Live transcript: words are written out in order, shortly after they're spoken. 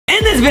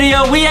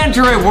video, we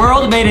enter a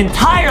world made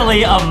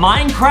entirely of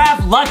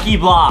Minecraft Lucky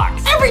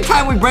Blocks. Every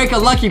time we break a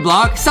Lucky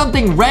Block,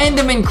 something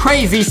random and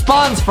crazy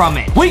spawns from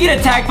it. We get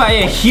attacked by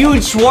a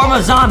huge swarm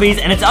of zombies,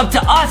 and it's up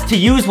to us to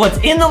use what's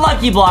in the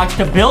Lucky Blocks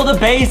to build a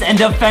base and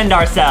defend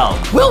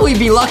ourselves. Will we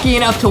be lucky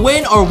enough to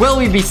win, or will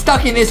we be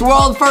stuck in this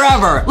world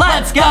forever?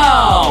 Let's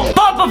go!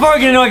 But before we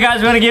get into it, guys,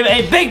 we're gonna give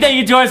a big thank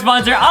you to our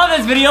sponsor of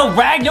this video,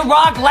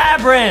 Ragnarok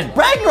Labyrinth.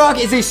 Ragnarok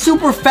is a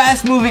super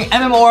fast-moving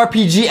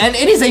MMORPG, and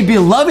it is a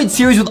beloved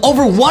series with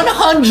over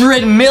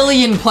 100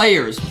 million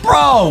players.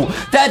 Bro,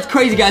 that's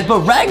crazy, guys,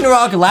 but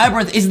Ragnarok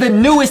Labyrinth is the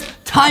newest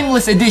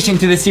timeless addition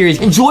to the series.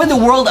 Enjoy the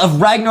world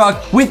of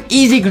Ragnarok with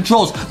easy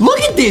controls. Look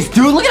at this,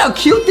 dude. Look at how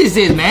cute this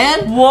is,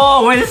 man.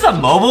 Whoa, wait, this is a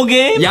mobile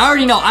game? Yeah, I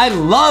already know. I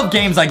love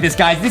games like this,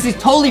 guys. This is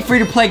totally free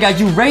to play, guys.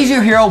 You raise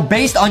your hero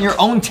based on your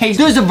own taste.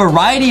 There's a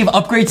variety of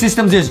upgrade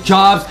systems. There's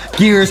jobs,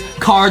 gears,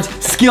 cards,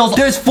 skills.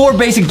 There's 4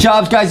 basic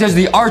jobs, guys. There's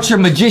the archer,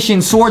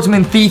 magician,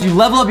 swordsman, thief. You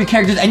level up your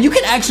characters, and you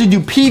can actually do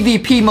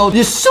PvP mode.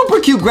 There's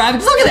super cute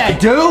graphics. Look at that,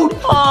 dude.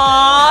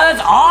 Aw,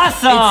 that's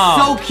awesome. It's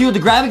so cute.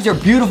 The graphics are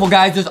beautiful,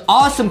 guys. There's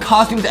awesome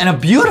costumes and a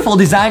beautiful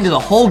design to the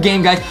whole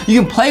game, guys.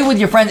 You can play with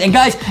your friends, and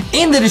guys,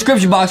 in the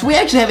description box, we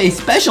actually have a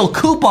special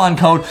coupon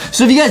code.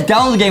 So if you guys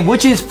download the game,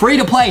 which is free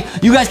to play,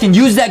 you guys can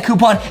use that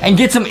coupon and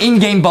get some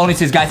in-game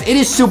bonuses, guys. It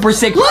is super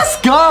sick. Let's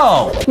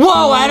go.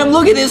 Whoa, Adam,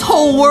 look at this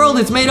whole world.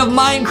 It's made of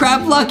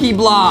Minecraft Lucky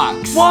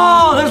Blocks.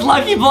 Whoa, there's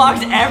Lucky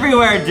Blocks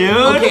everywhere,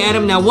 dude. Okay,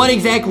 Adam, now what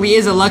exactly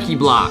is a Lucky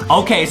Block?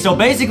 Okay, so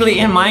basically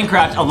in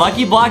Minecraft, a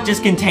Lucky Block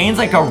just contains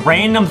like a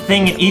random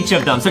thing in each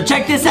of them. So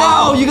check this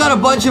out. Whoa, you got a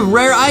bunch of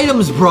rare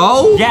items, bro.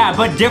 Yeah,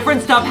 but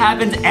different stuff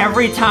happens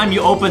every time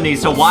you open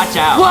these, so watch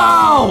out.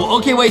 Whoa!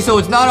 Okay, wait, so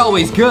it's not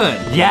always good.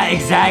 Yeah,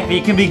 exactly.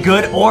 It can be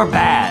good or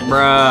bad.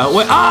 Bruh,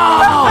 wait,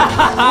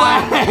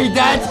 oh! Wait,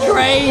 that's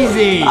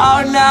crazy.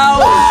 Oh, no.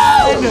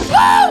 Whoa!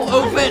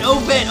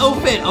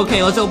 Open.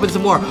 Okay, let's open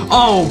some more.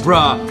 Oh,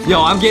 bruh.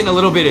 Yo, I'm getting a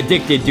little bit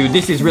addicted, dude.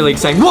 This is really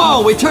exciting.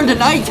 Whoa, it turned to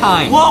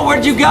nighttime. Whoa,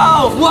 where'd you go?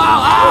 Wow,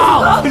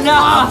 ow! Oh,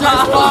 no.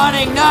 They're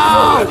spawning,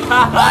 no!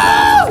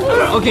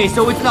 Okay,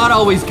 so it's not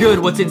always good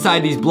what's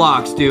inside these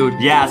blocks, dude.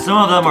 Yeah, some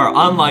of them are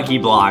unlucky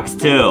blocks,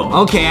 too.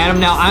 Okay, Adam,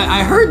 now,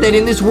 I heard that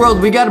in this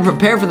world, we gotta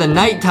prepare for the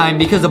nighttime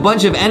because a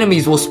bunch of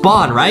enemies will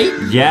spawn, right?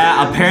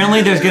 Yeah,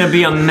 apparently there's gonna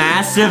be a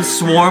massive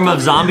swarm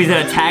of zombies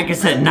that attack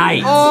us at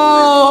night.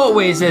 Oh,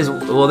 wait, it says,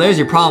 well, there's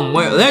your problem.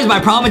 There's my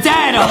problem, it's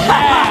Adam!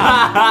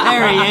 Yeah.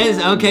 There he is.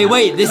 Okay,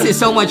 wait, this is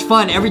so much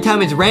fun. Every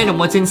time it's random,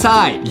 what's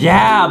inside?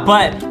 Yeah,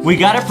 but we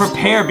gotta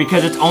prepare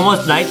because it's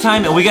almost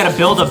nighttime and we gotta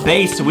build a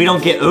base so we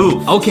don't get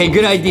oofed. Okay,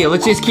 good idea.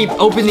 Let's just keep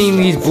opening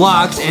these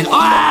blocks and...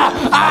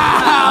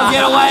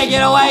 Get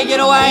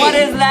away! What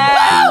is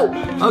that? Woo!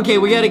 Okay,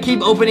 we gotta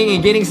keep opening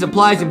and getting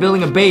supplies and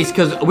building a base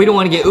because we don't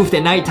want to get oofed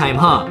at nighttime,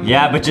 huh?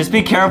 Yeah, but just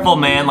be careful,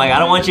 man. Like, I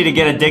don't want you to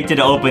get addicted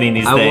to opening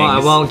these things. I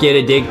won't get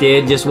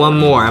addicted. Just one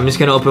more. I'm just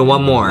gonna open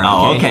one more.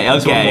 Oh, okay.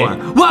 Just one more.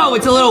 Whoa,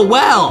 it's a little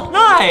well.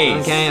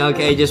 Nice.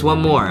 Okay, just one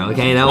more.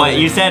 Okay, that one.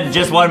 You said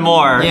just one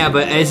more. Yeah,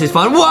 but this is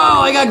fun.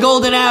 Whoa, I got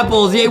golden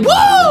apples. Yeah,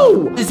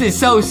 whoa! This is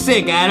so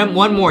sick, Adam.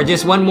 One more,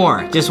 just one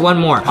more. Okay.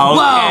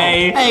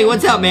 Whoa! Hey,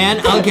 what's up,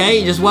 man?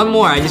 Okay, just one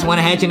more. I just want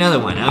to hatch another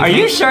one. Okay. Are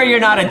you sure you're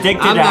not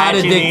addicted I'm to not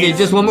addicted. these?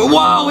 Just one more.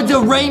 Whoa, it's a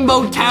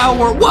rainbow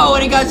tower. Whoa,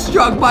 and it got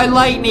struck by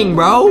lightning,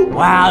 bro.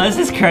 Wow, this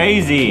is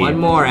crazy. One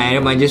more,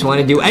 Adam. I just want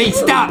to do... Hey,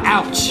 stop.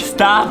 Ouch.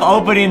 Stop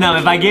opening them.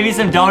 If I give you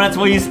some donuts,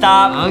 will you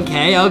stop?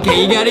 Okay,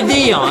 you got a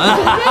deal.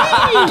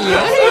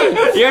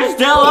 You're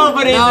still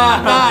opening them. No,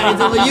 I'm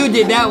not. You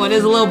did that one.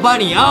 There's a little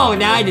bunny. Oh,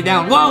 now I did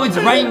that one. Whoa, it's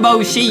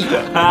rainbow sheep.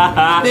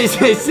 This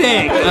is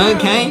sick.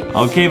 Okay.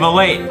 Okay, but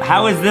wait.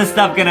 How is this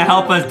stuff gonna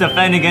help us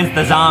defend against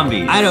the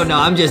zombies? I don't know.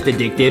 I'm just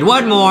addicted.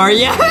 One more.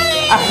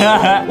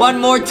 Yeah. One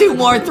more, 2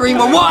 more, 3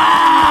 more.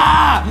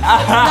 Whoa!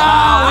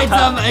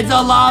 No, it's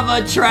a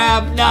lava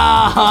trap. No.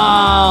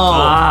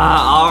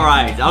 All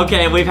right.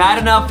 Okay, we've had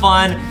enough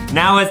fun.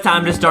 Now it's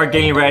time to start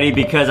getting ready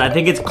because I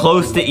think it's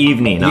close to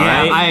evening, all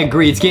right? Yeah, I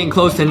agree. It's getting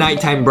close to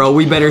nighttime, bro.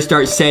 We better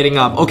start setting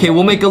up. Okay,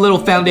 we'll make a little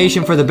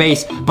foundation for the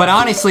base. But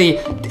honestly,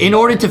 in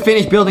order to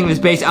finish building this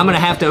base, I'm gonna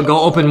have to go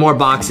open more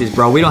boxes,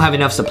 bro. We don't have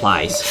enough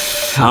supplies.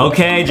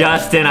 Okay,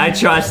 Justin, I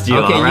trust you,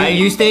 okay, all right?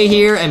 You stay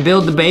here and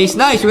build the base.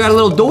 Nice, we got a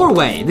little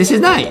doorway. This is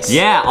nice.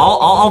 Yeah,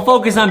 I'll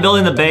focus on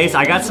building the base.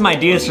 I got some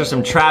ideas for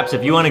some traps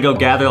if you want to go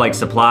gather, like,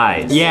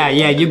 supplies. Yeah,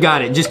 you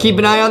got it. Just keep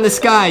an eye on the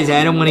skies,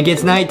 Adam. When it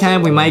gets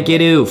nighttime, we might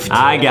get oofed.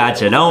 I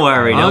gotcha. Don't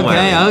worry, don't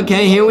worry.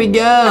 Okay, here we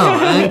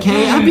go.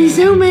 Okay, I'll be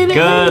zooming in.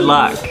 Good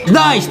luck.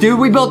 Nice, dude.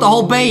 We built the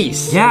whole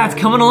base. Yeah, it's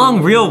coming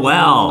along real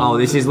well. Oh,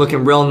 this is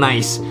looking real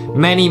nice.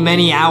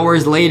 Many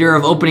hours later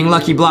of opening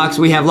Lucky Blocks,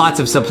 we have lots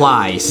of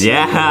supplies.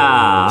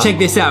 Yeah. Check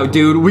this out,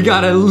 dude. We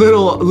got a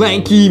little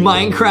Lanky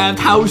Minecraft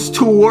house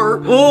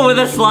tour. Ooh, with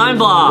a slime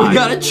block. We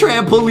got a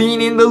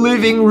trampoline in the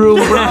living room,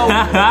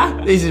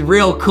 bro. This is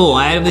real cool,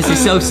 Adam. This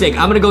is so sick.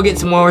 I'm gonna go get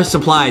some more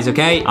supplies,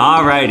 okay?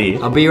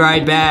 Alrighty. I'll be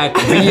right back.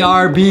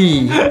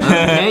 BRB.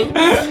 Okay?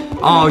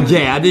 Oh,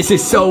 yeah, this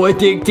is so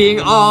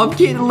addicting. Oh, I'm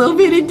getting a little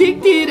bit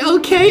addicted.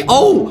 Okay.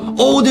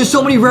 Oh, there's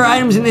so many rare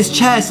items in this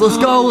chest. Let's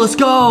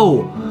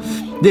go.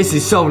 This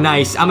is so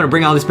nice. I'm gonna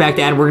bring all this back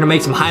to Adam. We're gonna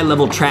make some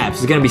high-level traps.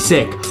 It's gonna be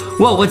sick.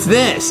 Whoa, what's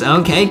this?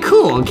 Okay,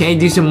 cool. Okay,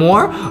 do some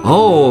more.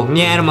 Oh,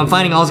 yeah, Adam, I'm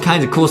finding all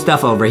kinds of cool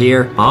stuff over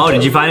here. Oh,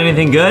 did you find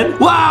anything good?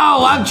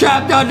 Wow, I'm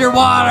trapped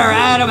underwater.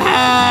 Adam,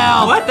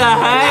 help! What the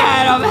heck?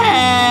 Adam,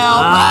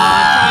 help!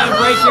 Try to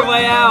break your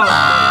way out.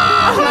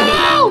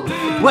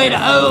 Wait,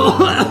 oh!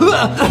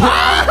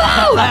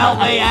 Help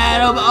me,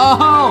 Adam!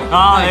 Oh!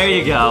 Oh, there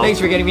you go. Thanks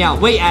for getting me out.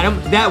 Wait, Adam,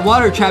 that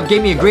water trap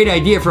gave me a great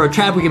idea for a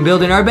trap we can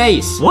build in our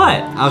base. What?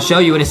 I'll show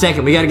you in a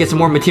second. We gotta get some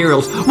more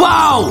materials.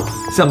 Whoa!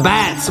 Some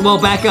bats. Well,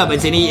 back up.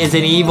 It's an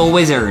evil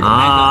wizard.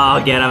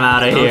 Oh, get him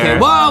out of here. Okay.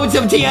 Whoa, it's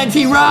some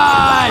TNT.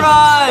 Run!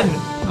 Run!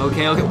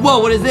 Okay. Whoa,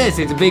 what is this?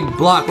 It's a big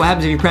block. What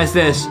happens if you press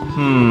this?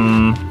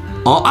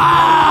 Oh,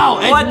 ow!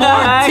 It's What the more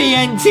heck?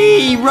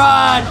 TNT!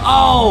 Run!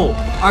 Oh!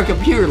 Our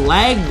computer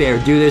lagged there,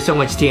 dude. There's so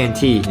much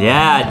TNT.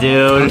 Yeah,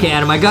 dude. Okay,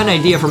 Adam, I got an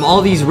idea from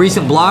all these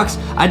recent blocks.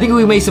 I think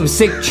we made some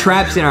sick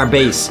traps in our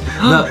base.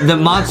 The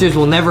monsters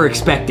will never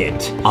expect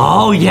it.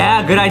 Oh,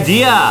 yeah, good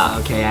idea.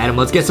 Okay, Adam,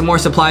 let's get some more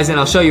supplies and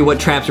I'll show you what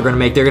traps we're gonna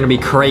make. They're gonna be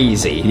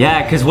crazy.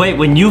 Yeah, because wait,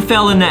 when you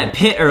fell in that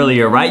pit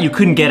earlier, right? You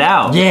couldn't get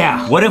out.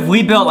 Yeah. What if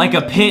we built like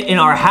a pit in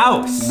our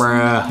house?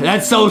 Bruh,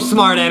 that's so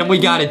smart, Adam. We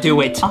gotta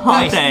do it.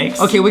 Oh, thanks.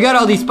 Okay, we got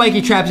all these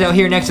spiky traps out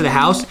here next to the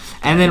house.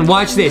 And then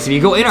watch this. If you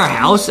go in our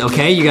house,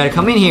 okay, you gotta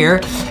come in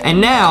here.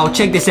 And now,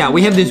 check this out.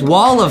 We have this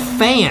wall of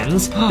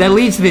fans that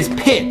leads to this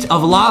pit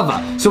of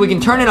lava. So we can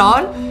turn it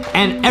on,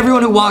 and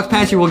everyone who walks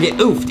past here will get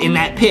oofed in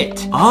that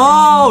pit.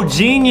 Oh,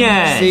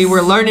 genius. See,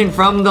 we're learning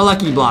from the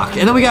Lucky Block.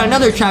 And then we got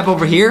another trap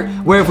over here,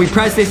 where if we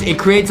press this, it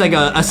creates like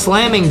a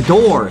slamming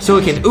door, so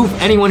it can oof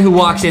anyone who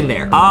walks in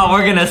there. Oh,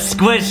 we're gonna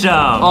squish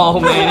them.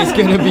 Oh man, it's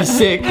gonna be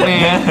sick,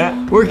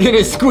 man. We're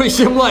gonna squish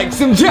them like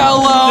some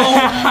Jell-O.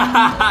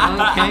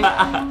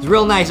 Okay, it's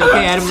real nice.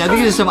 Okay, Adam, now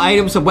these are some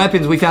items, some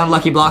weapons we found in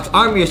Lucky Blocks.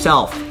 Arm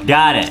yourself.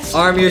 Got it.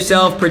 Arm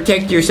yourself,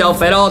 protect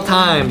yourself at all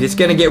times. It's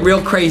gonna get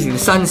real crazy. The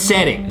sun's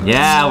setting.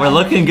 Yeah, we're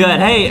looking good.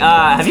 Hey,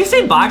 have you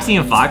seen Boxy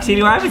and Foxy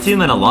anywhere? I haven't seen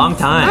them in a long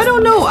time. I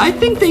don't know. I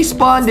think they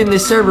spawned in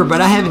this server,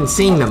 but I haven't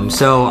seen them.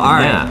 So, all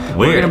right. Yeah,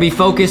 we're weird. gonna be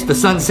focused. The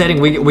sun's setting.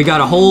 We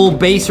got a whole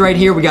base right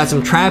here. We got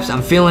some traps.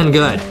 I'm feeling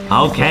good.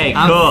 Okay,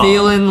 cool. I'm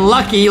feeling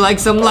lucky like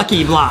some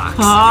Lucky Blocks.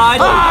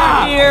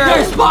 Here.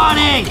 They're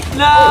spawning!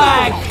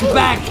 No!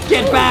 Back!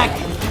 Get back!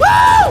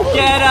 Woo!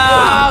 Get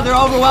Ah, they're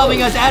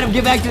overwhelming us. Adam,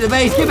 get back to the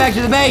base. Get back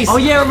to the base. Oh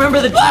yeah,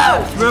 remember the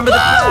traps. Remember the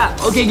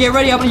traps. Okay, get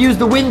ready. I'm gonna use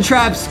the wind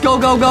traps. Go,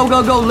 go, go,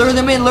 go, go. Lure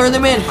them in, lure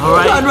them in. All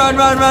right. Run, run,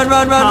 run, run,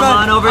 run, run, Come run.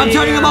 on over I'm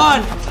turning here. them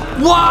on.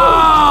 Whoa!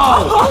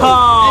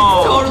 Oh.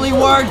 It's totally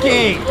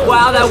working.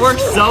 Wow, that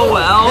works so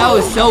well. That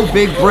was so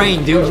big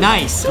brain, dude.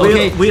 Nice.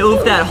 Okay. We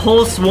oofed that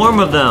whole swarm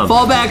of them.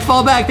 Fall back,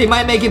 fall back. They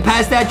might make it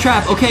past that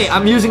trap. Okay,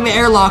 I'm using the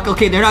airlock.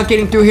 Okay, they're not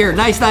getting through here.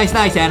 Nice, nice,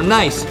 nice, Adam.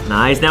 Nice.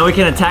 Nice. Now we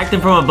can attack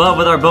them from above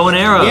with our bow and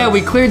arrow. Yeah,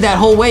 we cleared that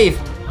whole wave.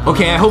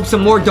 Okay, I hope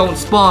some more don't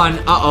spawn.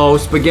 Uh-oh,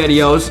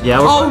 SpaghettiOs. Yeah,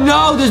 oh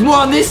no, there's more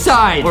on this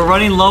side. We're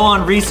running low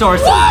on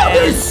resources. Wow, man.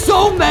 there's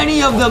so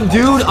many of them,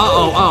 dude.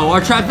 Uh-oh,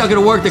 our trap's not gonna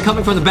work. They're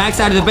coming from the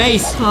backside of the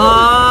base.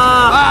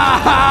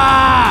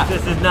 Ah!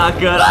 This is not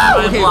good. I'm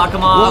trying to block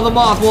them off. Wall them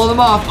off, wall them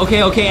off.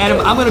 Okay, Adam,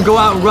 I'm gonna go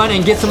out and run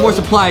and get some more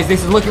supplies.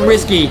 This is looking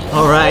risky.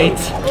 All right.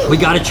 We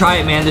gotta try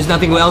it, man. There's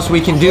nothing else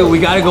we can do. We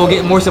gotta go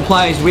get more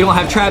supplies. We don't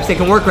have traps that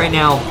can work right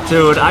now.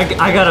 Dude, I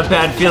got a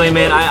bad feeling,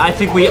 man. I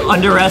think we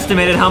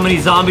underestimated how many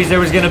zombies there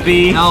was gonna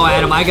be. No,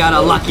 Adam, I got a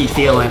lucky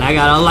feeling. I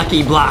got a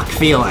Lucky Block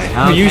feeling. Okay?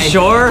 Are you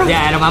sure? Yeah,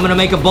 Adam, I'm gonna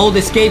make a bold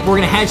escape. We're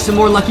gonna hatch some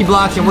more Lucky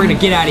Blocks and we're gonna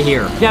get out of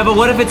here. Yeah, but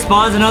what if it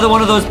spawns another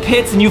one of those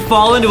pits and you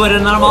fall into it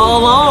and then I'm all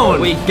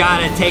alone? We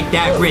gotta take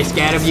that risk,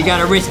 Adam. You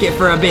gotta risk it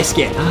for a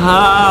biscuit.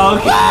 Oh,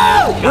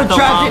 okay. We're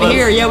trapped in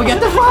here. Yeah, we got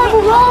the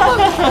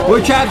lava.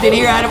 We're trapped in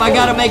here, Adam. I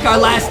gotta make our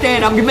last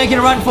stand. I'm making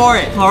a run for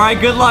it. All right,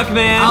 good luck,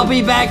 man. I'll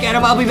be back,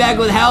 Adam. I'll be back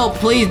with help.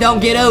 Please don't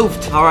get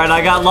oofed. All right,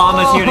 I got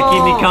llamas here to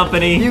keep me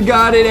company. You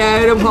got it,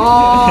 Adam.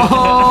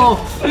 Oh,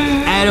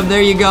 Adam,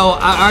 there you go. All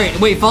right,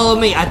 wait, follow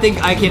me. I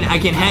think I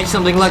can hatch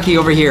something lucky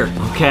over here.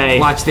 Okay.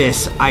 Watch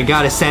this. I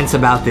got a sense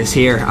about this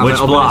here. I'm Which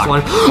gonna block?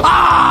 open this one.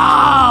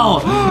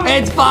 Oh,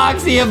 it's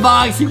Foxy and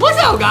Boxy. What's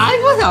up,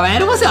 guys? What's up,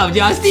 Adam? What's up,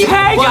 Justy?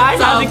 Hey, guys, What's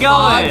how's up, it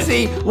going?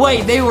 Foxy?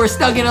 Wait, they were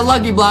stuck in a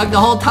Lucky Block the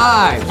whole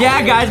time.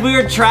 Yeah, guys, we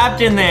were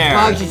trapped in there.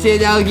 Foxy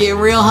said I was getting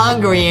real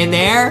hungry in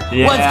there.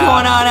 Yeah. What's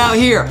going on out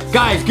here?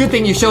 Guys, good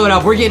thing you showed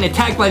up. We're getting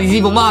attacked by these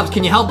evil mobs.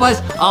 Can you help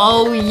us?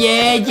 Oh,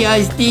 yeah,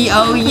 Justy.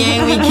 Oh,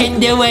 yeah, we can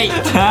do it.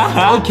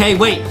 Okay,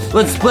 wait.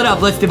 Let's split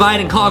up. Let's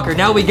divide and conquer.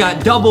 Now we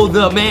got double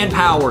the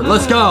manpower.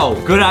 Let's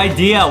go. Good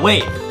idea.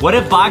 Wait, what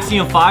if Boxy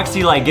and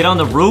Foxy like get on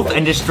the roof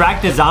and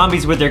distract the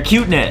zombies with their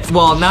cuteness?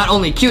 Well, not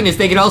only cuteness,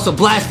 they can also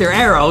blast their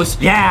arrows.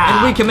 Yeah.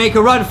 And we can make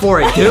a run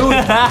for it, dude.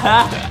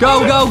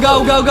 Go, go,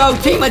 go, go, go.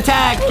 Team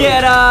attack.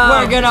 Get 'em.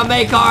 We're gonna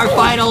make our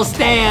final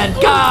stand.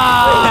 Go.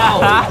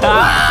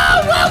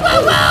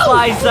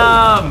 Slice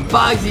 'em.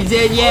 Foxy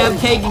said, yeah, I'm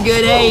taking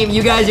good aim.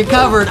 You guys are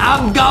covered.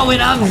 I'm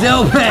going. I'm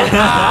zooming.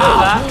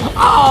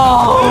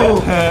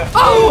 Oh.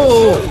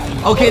 Oh.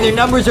 Okay, their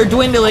numbers are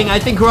dwindling. I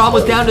think we're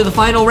almost down to the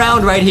final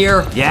round right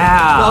here.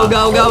 Yeah.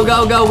 Go.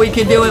 We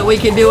can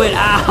do it.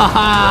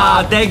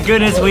 Ah, thank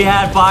goodness we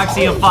had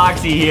Foxy and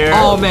Foxy here.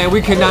 Oh, man,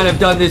 we could not have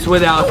done this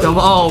without them.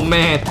 Oh,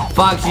 man.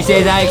 Foxy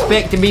says, I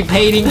expect to be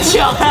paid in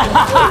chunk.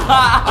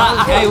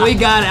 Okay, we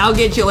got it. I'll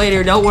get you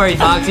later. Don't worry,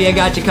 Foxy. I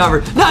got you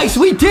covered. Nice,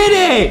 we did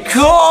it.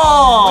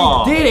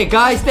 Cool. We did it,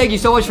 guys. Thank you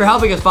so much for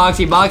helping us,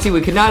 Foxy Boxy.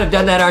 We could not have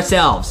done that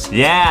ourselves.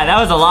 Yeah, that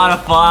was a lot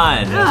of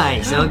fun.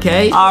 Nice,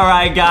 okay. All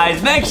right,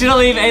 guys. Make sure to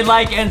leave a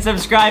like and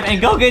subscribe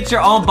and go get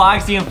your own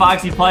Boxy and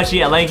Foxy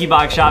plushie at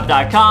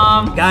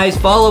LankyBoxShop.com. Guys,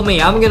 follow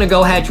me. I'm gonna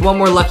go hatch one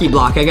more lucky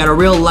block. I got a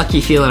real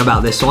lucky feeling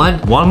about this one.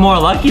 One more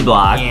lucky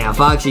block? Yeah,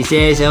 Foxy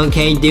says,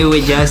 okay, do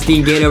it,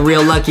 Justy. Get a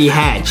real lucky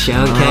hatch.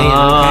 Okay,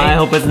 I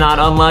hope it's not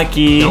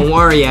unlucky. Don't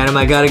worry, Adam.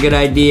 I got a good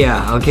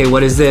idea. Okay,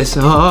 what is this?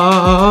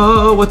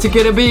 Oh, what's it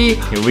gonna be?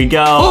 Here we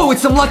go. Oh,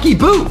 it's some lucky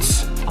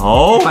boots.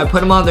 Oh. If I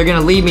put them on, they're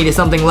gonna lead me to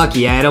something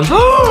lucky, Adam.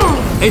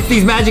 It's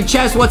these magic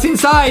chests. What's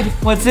inside?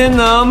 What's in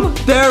them?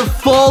 They're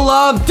full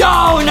of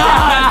donuts.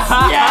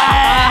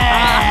 Yes!